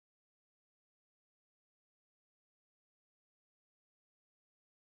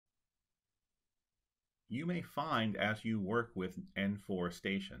you may find as you work with N4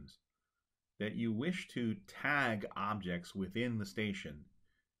 stations that you wish to tag objects within the station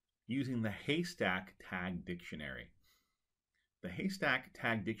using the Haystack Tag Dictionary. The Haystack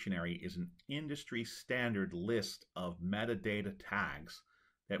Tag Dictionary is an industry standard list of metadata tags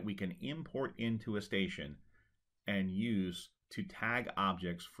that we can import into a station and use to tag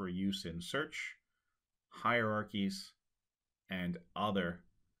objects for use in search, hierarchies, and other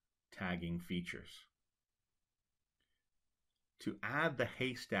tagging features. To add the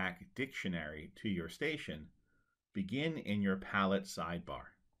Haystack Dictionary to your station, begin in your palette sidebar.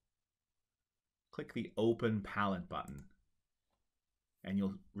 Click the Open Palette button, and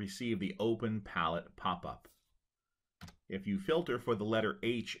you'll receive the Open Palette pop-up. If you filter for the letter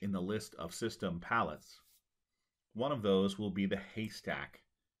H in the list of system palettes, one of those will be the Haystack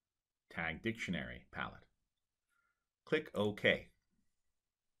Tag Dictionary palette. Click OK.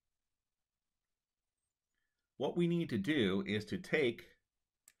 What we need to do is to take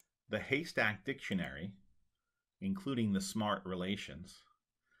the Haystack Dictionary, including the smart relations,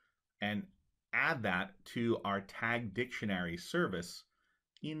 and add that to our Tag Dictionary service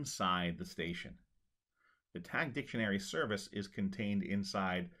inside the station. The Tag Dictionary service is contained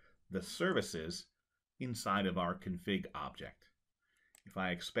inside the services inside of our config object. If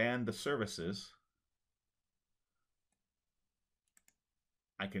I expand the services,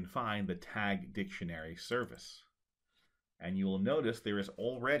 I can find the Tag Dictionary service. And you will notice there is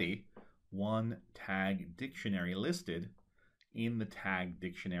already one Tag Dictionary listed in the Tag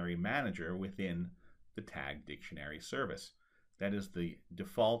Dictionary Manager within the Tag Dictionary service. That is the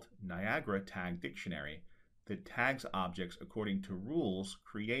default Niagara Tag Dictionary that tags objects according to rules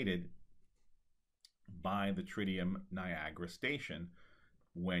created by the Tritium Niagara station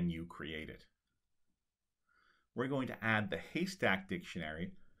when you create it. We're going to add the Haystack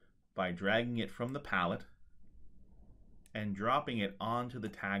Dictionary by dragging it from the palette and dropping it onto the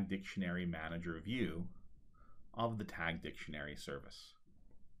Tag Dictionary Manager view of the Tag Dictionary service.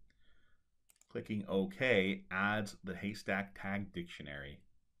 Clicking OK adds the Haystack Tag Dictionary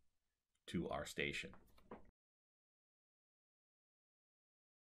to our station.